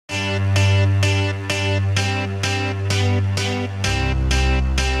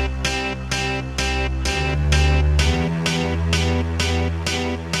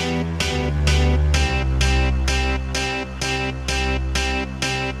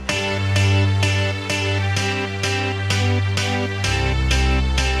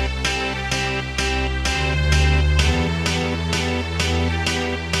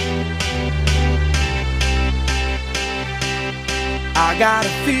got a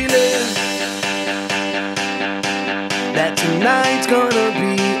feeling that tonight's gonna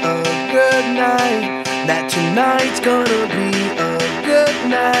be a good night. That tonight's gonna be a good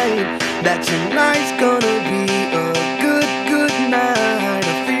night. That tonight's gonna be a good night.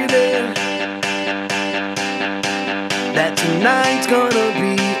 A feeling that tonight's gonna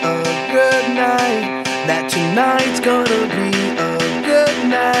be a good night. That tonight's gonna be a good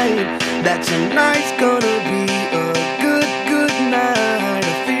night. That tonight's gonna be a good night.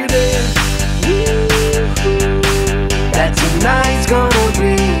 A feeling that tonight's gonna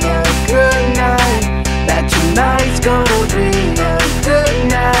be a good night. That tonight's gonna be a good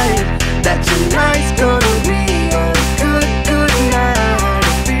night. That tonight's gonna be a good night.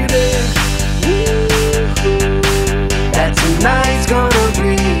 A feeling that tonight's gonna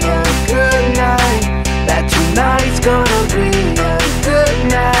be a good night. That tonight's gonna be a good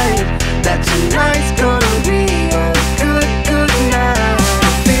night. That tonight's gonna be a good night.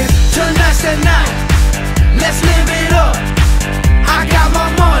 Tonight's the night, let's live it up. I got my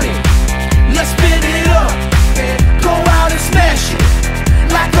money, let's spin it up. Go out and smash it,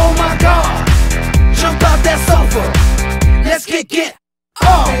 like oh my God. Jump out that sofa, let's get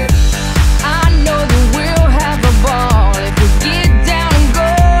off. I know that we'll have a ball if we get down and go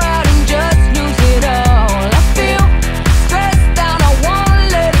out and just lose it all. I feel stressed out, I wanna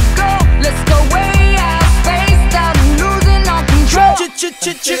let it go. Let's go way out, spaced out and losing all control.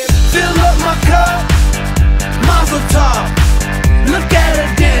 Fill up my cup, mazel tov. Look at her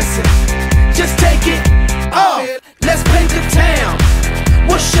dancing, just take it off. Let's paint the town,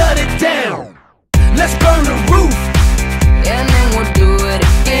 we'll shut it down. Let's burn the roof, And then we'll do it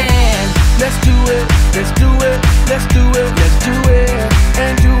again. let's do it, let's do it, let's do it, let's do it,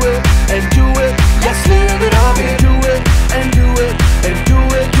 and do it, and do it. Let's live it up and do it, and do it, and do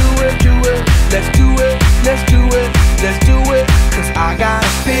it, do it, do it. Let's do it, let's do it, let's do it. Cause I got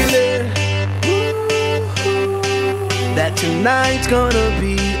a feeling that tonight's gonna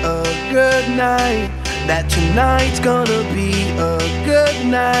be a good night. That tonight's gonna be a good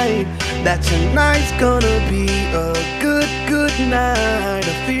night. That tonight's gonna be a good night.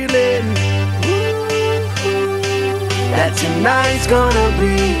 A feeling that tonight's gonna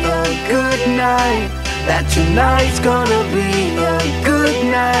be a good night. That tonight's gonna be a good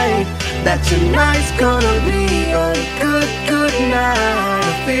night. That tonight's gonna be a good night.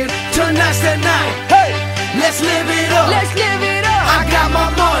 I feel tonight's the night. Hey, let's live it up. Let's live it up. I got my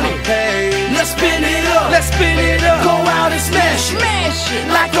money. Hey, let's spin it up. Let's spin it up. Go out and smash it. Smash it.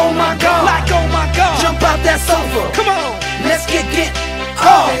 Like oh my God. Like oh my God. Jump out that sofa. Come on. Let's get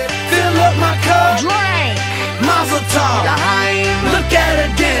off. Fill up my cup. Drink. Mazel tov. Look at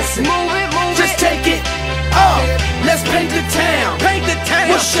her dancing. Move it, move Just it. take it off. Let's paint the town. Paint the town.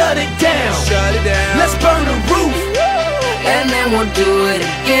 We'll shut it down. Shut it down. Let's burn the roof. And then we'll do it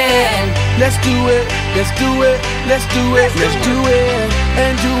again. Let's do it. Let's do it. Let's do it. Let's do it.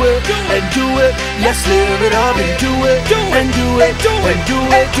 And do it. And do it. Let's live it up and do it. And do it. And do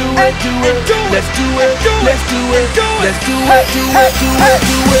it. Do it. Do it. Let's do it. Let's do it. Let's do it. Do it. Do it.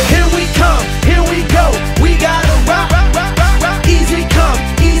 Do it. Here we come. Here we go. We gotta rock. Easy come.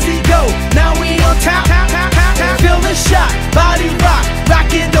 Easy go. Now we on top. Feel the shot. Body rock.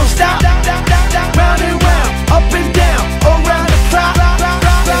 Rockin', don't stop. Round and round. Up and down. Around the clock.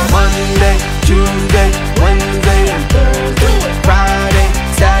 Monday, Tuesday, Wednesday, and Thursday. Friday,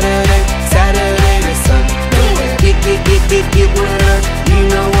 Saturday, Saturday to Sunday. Get with us. You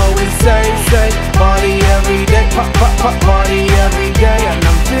know what we say. Party every day. Party every day. And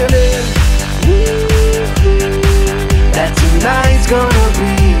I'm feeling that tonight's gonna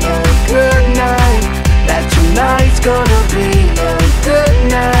be a good night. That tonight's gonna be a good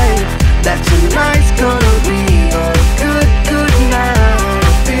night. That tonight's gonna be a good night.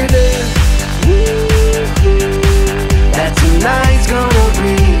 Feeling that tonight's gonna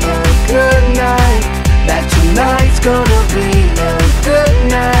be a good night. That tonight's gonna be a good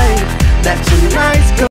night. That tonight's gonna